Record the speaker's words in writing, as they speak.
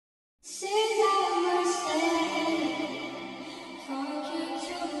Hi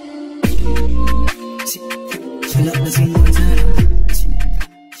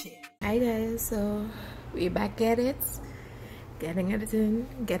guys, so we're back at it, getting it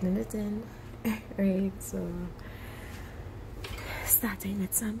in. Right, so starting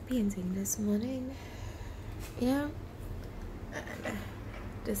with some painting this morning. Yeah, and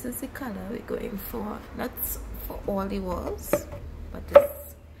this is the color we're going for, not for all the walls, but this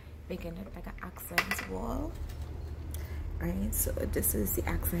making it like an accent wall. Right, so this is the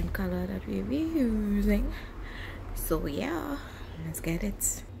accent color that we'll be using. So yeah, let's get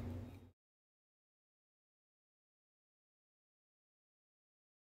it.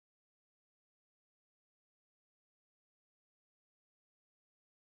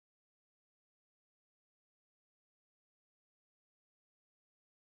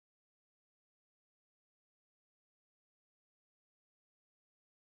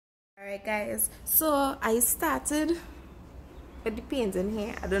 Alright guys, so I started with the painting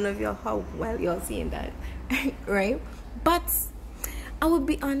here. I don't know if how well you're seeing that. Right, but I would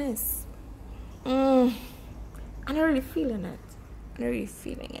be honest, I'm not really feeling it. I'm not really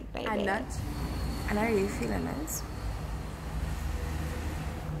feeling it like I'm that. I'm not really feeling it.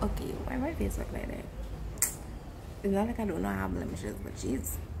 Okay, why my face look like that? It's not like I don't know how blemishes, but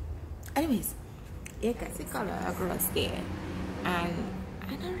jeez. Anyways, yeah guys, the color across here, and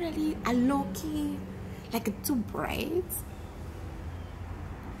I don't really, I low-key like it too bright,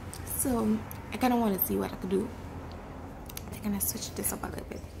 so I kind of want to see what I could do. I'm gonna switch this up a little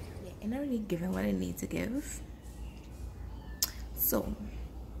bit. Yeah, I'm not really giving what I need to give, so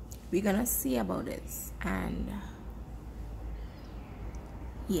we're gonna see about this. And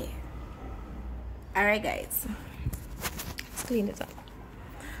yeah, all right guys, let's clean this up.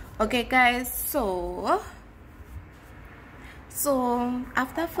 Okay guys, so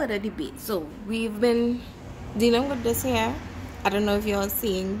after further debate, so we've been dealing with this here. I don't know if you're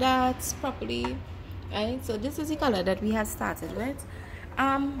seeing that properly, right? So this is the color that we have started with,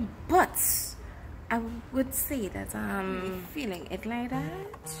 but I would say that I'm feeling it like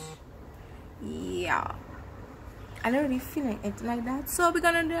that. Yeah, I'm not really feeling it like that, so we're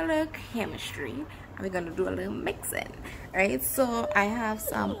gonna do a little chemistry and we're gonna do a little mixing, right? So I have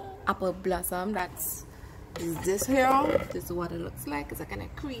some apple blossom. That's this here. This is what it looks like. It's a kind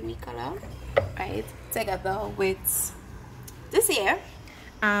of creamy color, right? Together with this here,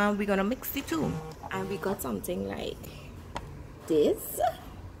 we're gonna mix the two, and we got something like this,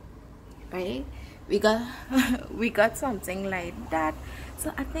 right? We got something like that.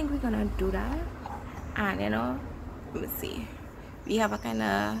 So I think we're gonna do that. And you know, let me see, we have a kind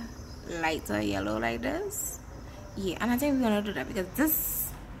of lighter yellow like this. Yeah, and I think we're gonna do that because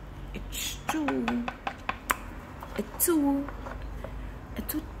this, it's too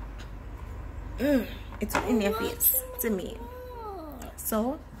in your face to me.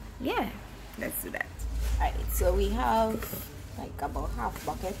 So yeah, let's do that. All right, so we have like about half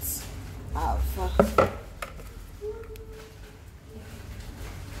buckets of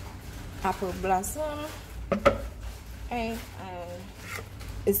apple blossom. Right,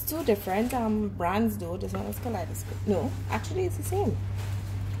 it's two different brands though. This one is Kaleidoscope. No, actually it's the same.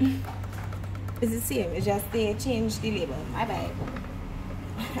 It's the same, it's just they changed the label. My bad.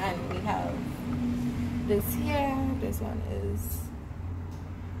 And we have this here. This one is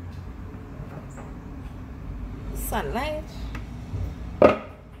Sunlight. And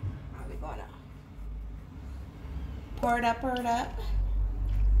we're gonna pour it up.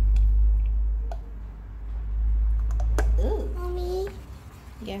 Ooh. Mommy,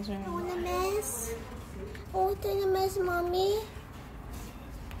 Yes, right. I want a mess. I want a mess, Mommy.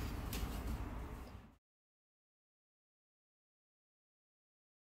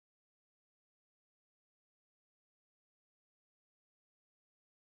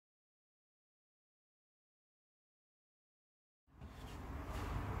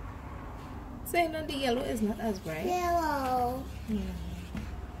 Saying that the yellow is not as bright. Yellow.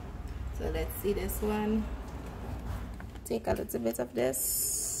 So let's see this one. Take a little bit of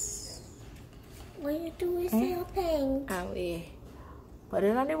this. What you do is your pink. And we put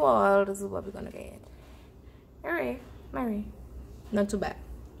it on the wall. This is what we're gonna get. Alright, Mary. Not too bad.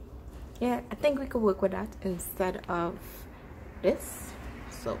 Yeah, I think we could work with that instead of this.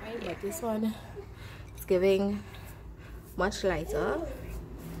 So yeah, this one is giving much lighter.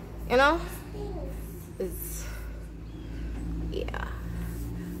 You know? It's, yeah,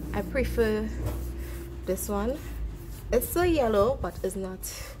 I prefer this one. It's still yellow, but it's not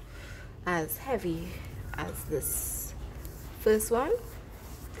as heavy as this first one.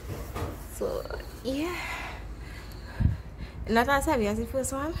 So yeah, not as heavy as the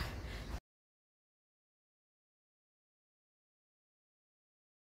first one,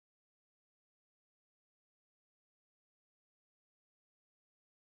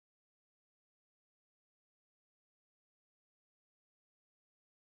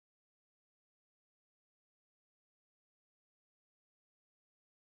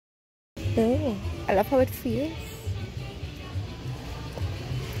 Oh, I love how it feels.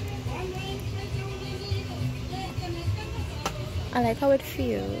 I like how it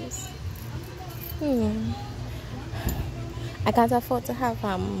feels. I can't afford to have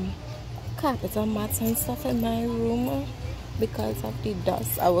carpets and mats and stuff in my room because of the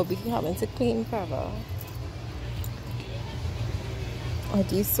dust I will be having to clean forever. Oh,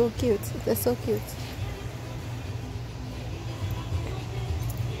 these so cute. They're so cute.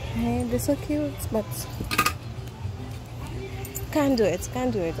 Hey, they're so cute, but can't do it,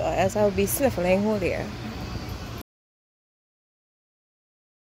 or else I'll be sniffling whole year.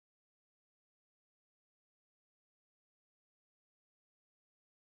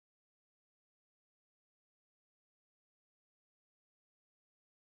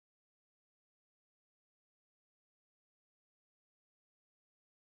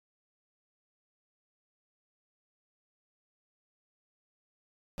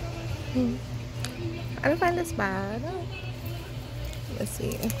 I don't find this bad. Let's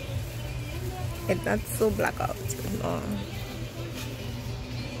see. It's not so black out. No.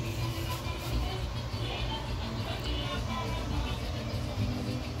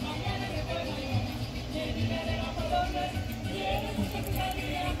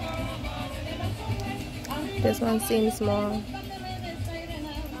 This one seems more.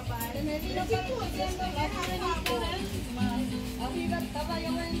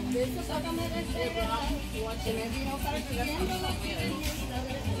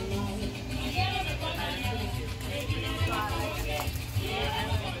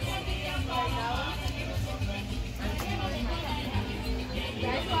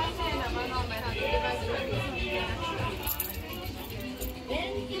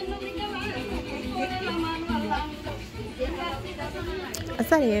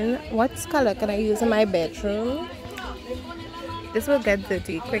 Aside, what color can I use in my bedroom? This will get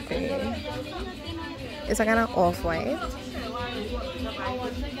dirty quickly. It's a kind of off-white.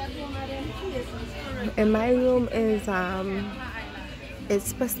 In my room is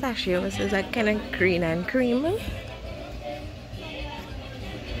it's pistachios. It's like kind of green and cream.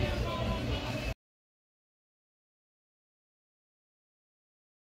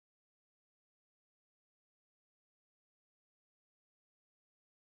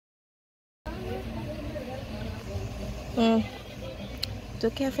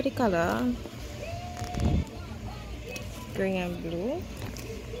 Don't care for the color. Green and blue.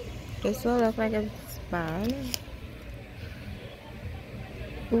 This will look like it's bad.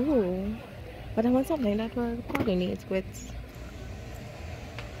 Ooh, but I want something that will coordinate with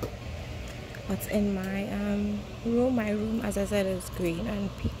what's in my room. My room, as I said, is green and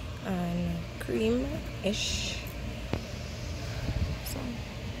cream-ish. So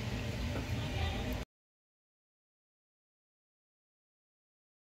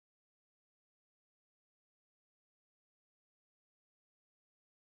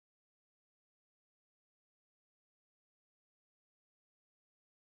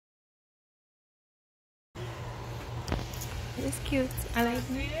it's cute. I like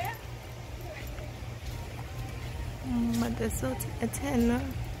it. But it's so a 10.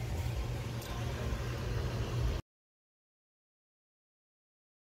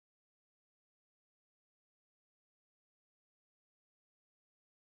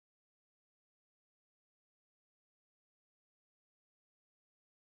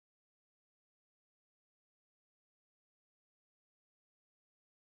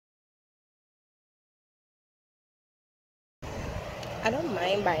 I don't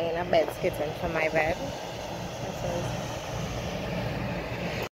mind buying a bed kitten for my bed.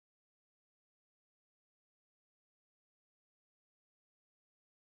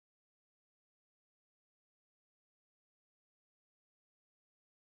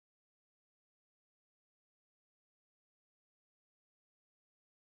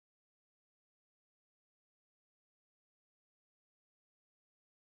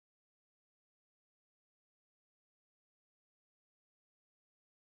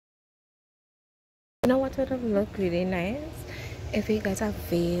 You know what would have looked really nice? If you guys have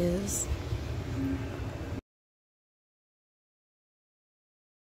vase.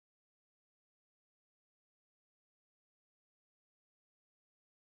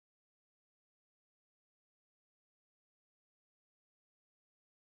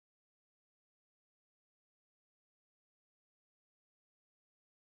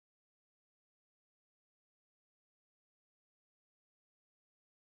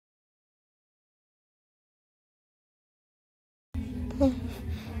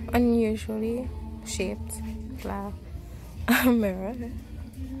 Unusually shaped glass mirror.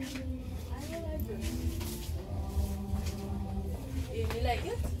 You like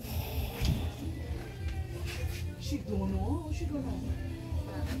it? She don't know. She don't know.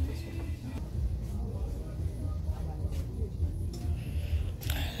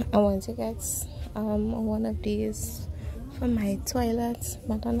 I want to get one of these for my toilet,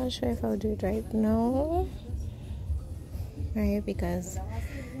 but I'm not sure if I'll do it right now, right? Because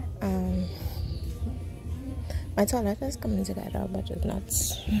my toilet is coming together, but it's not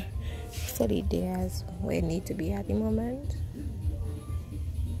fully there as where it needs to be at the moment.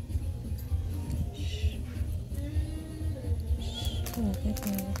 Oh my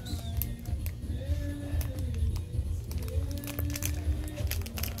goodness.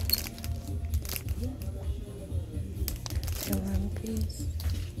 Please.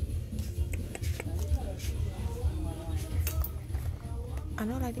 I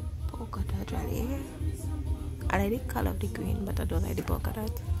don't like the polka dot really. I like the color of the green, but I don't like the polka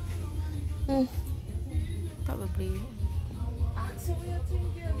dot. Probably.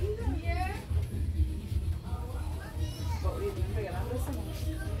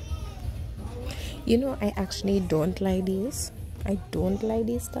 You know, I actually don't like these. I don't like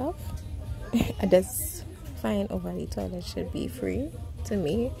this stuff. I just find over the toilet should be free to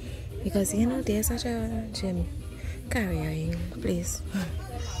me, because you know there's such a gym carrying place.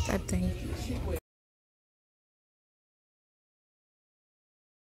 That thing.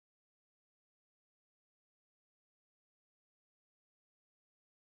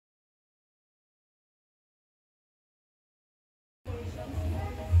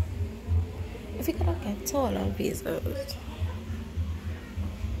 If you gotta get taller vases.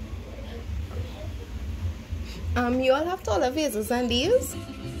 You all have taller vases than these?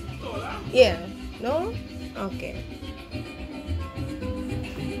 Yeah. No? Okay.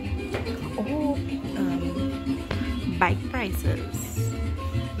 Oh, bike prices.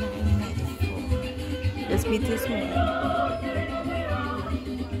 This be too small.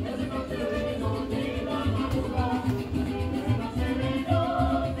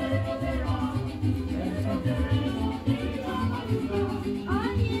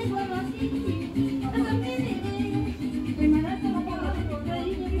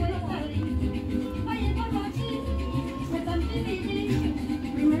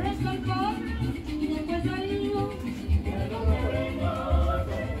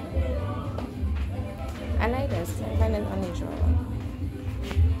 I like this. I find it unusual.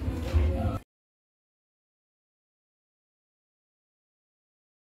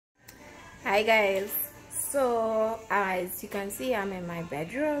 Hi guys. So as you can see, I'm in my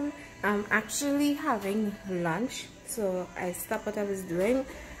bedroom. I'm actually having lunch. So I stopped what I was doing.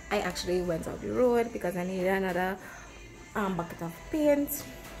 I actually went off the road because I needed another bucket of paint.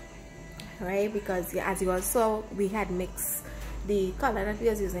 Right? Because yeah, as you all saw, we had mixed the color that we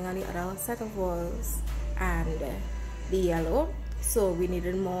was using on the other set of walls and the yellow, so we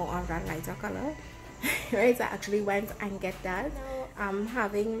needed more of that lighter color. Right, so I actually went and get that. I'm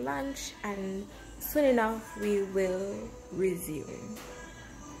having lunch, and soon enough we will resume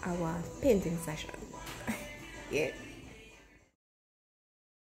our painting session. Yeah.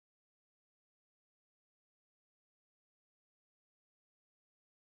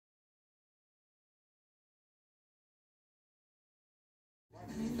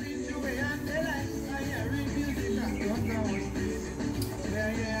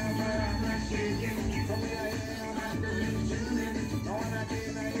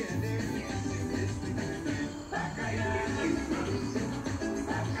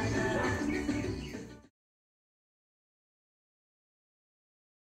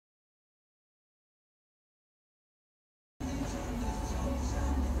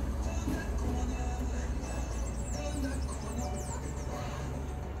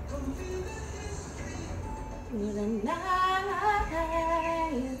 Through the night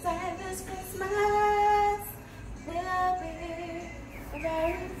and this Christmas will be a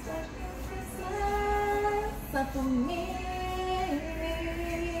very special Christmas for me.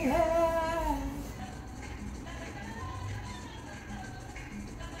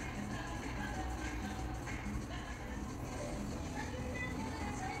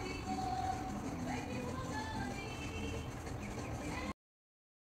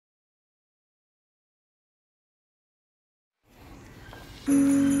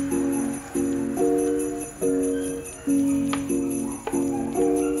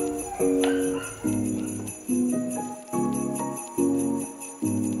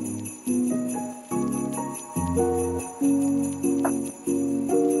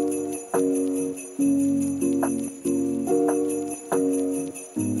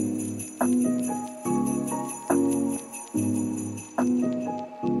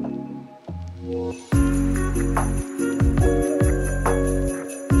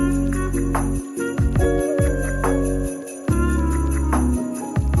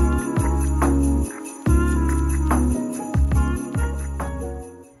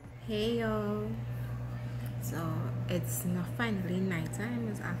 Hey y'all, so it's not finally night time,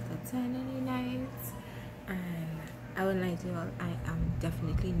 it's after 10 in the night, and I would like to you all, I am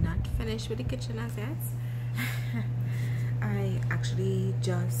definitely not finished with the kitchen as yet. I actually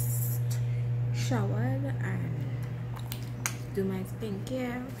just showered and do my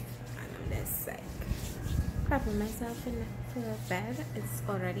skincare, and I'm just like prepping myself for bed. It's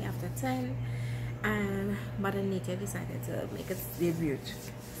already after 10, and Mother Nature decided to make its debut.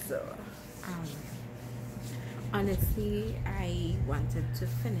 So honestly, I wanted to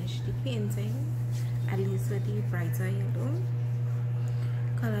finish the painting at least with the brighter yellow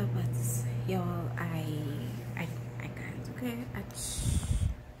color, but y'all, I can't. Okay,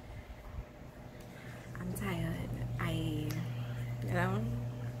 I'm tired. I'm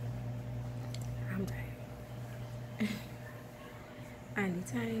tired. And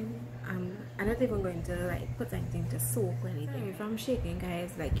the time, I'm not even going to like put anything to soak or anything. If I'm shaking,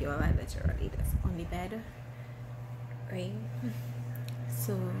 guys, like you all are literally just on the bed, right?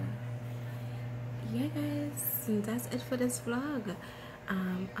 So yeah, guys, that's it for this vlog.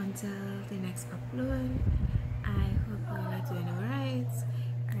 Until the next upload, I hope you all are doing alright.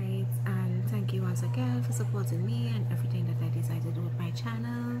 And thank you once again for supporting me and everything that I decided to do with my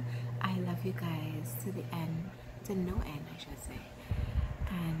channel. I love you guys to the end, to no end, I should say.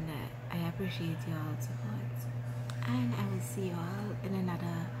 And I appreciate your support, and I will see you all in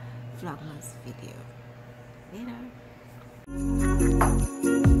another Vlogmas video later.